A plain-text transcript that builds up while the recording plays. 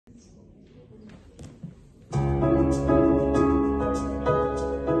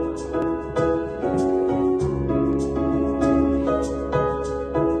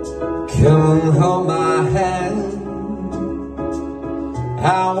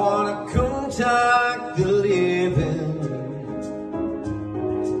wanna contact the living.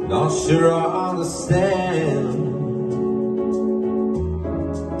 Not sure I understand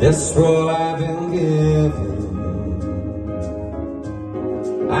this role I've been given.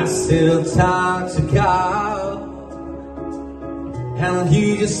 I still talk to God, and He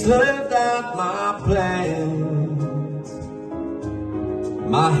just left out my plans.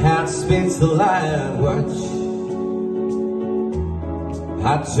 My heart speaks the language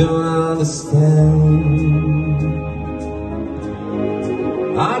I don't understand.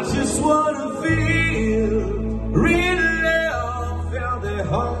 I just wanna feel real love, feel the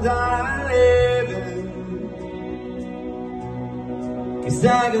home that I live in. 'Cause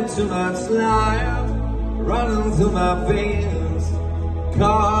I got too much life running through my veins,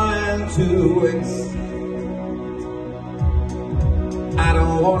 going to waste. I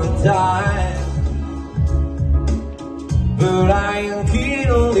don't wanna die, but I am keen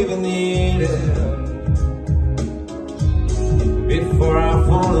on living it before I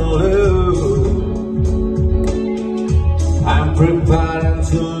fall in love. I'm preparing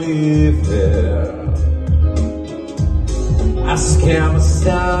to live there. I scare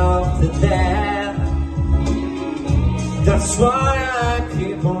myself to death. That's why I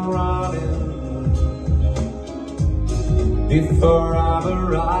keep on running before I've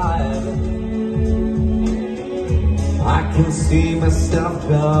arrived. I can see myself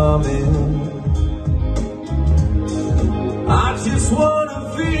coming. I just wanna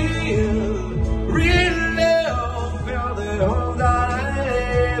feel real love, feel the home that I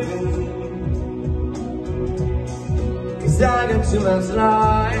live in. 'Cause I got too much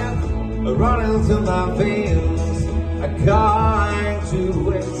life running through my veins, I'm going to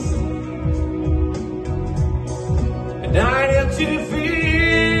waste. And I need to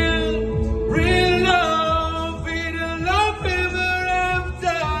feel real love, feel the love ever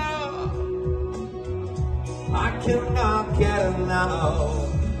after. I cannot get enough.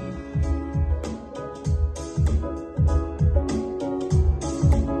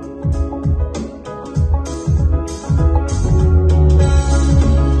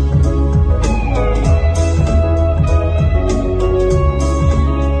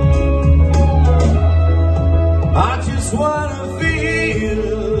 I just wanna feel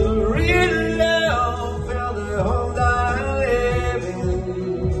real love, feel the home that I live in.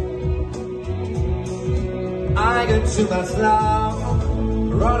 I got too much love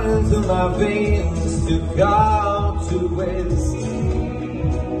running through my veins to go to waste.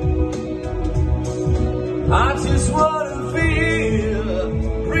 I just wanna feel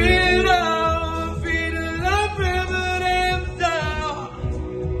real love, feel the love river down.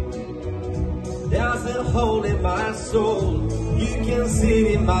 There's a hole in my soul, you can see it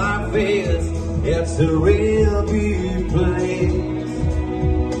in my face. It's a real big place.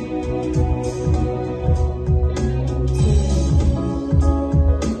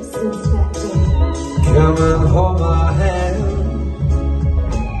 Come and hold my hand.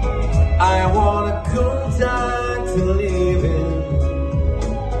 I wanna contact the living.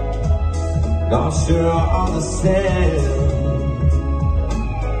 Not sure I understand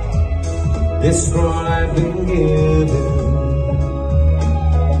this world I've been given.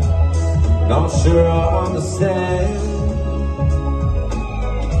 Not sure I understand.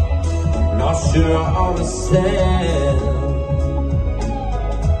 Not sure I understand.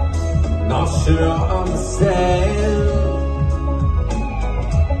 Not sure I understand.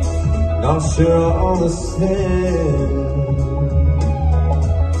 Not sure I understand.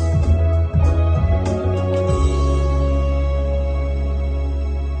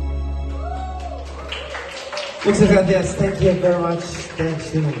 Muchas gracias. Thank you very much. Thank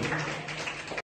you.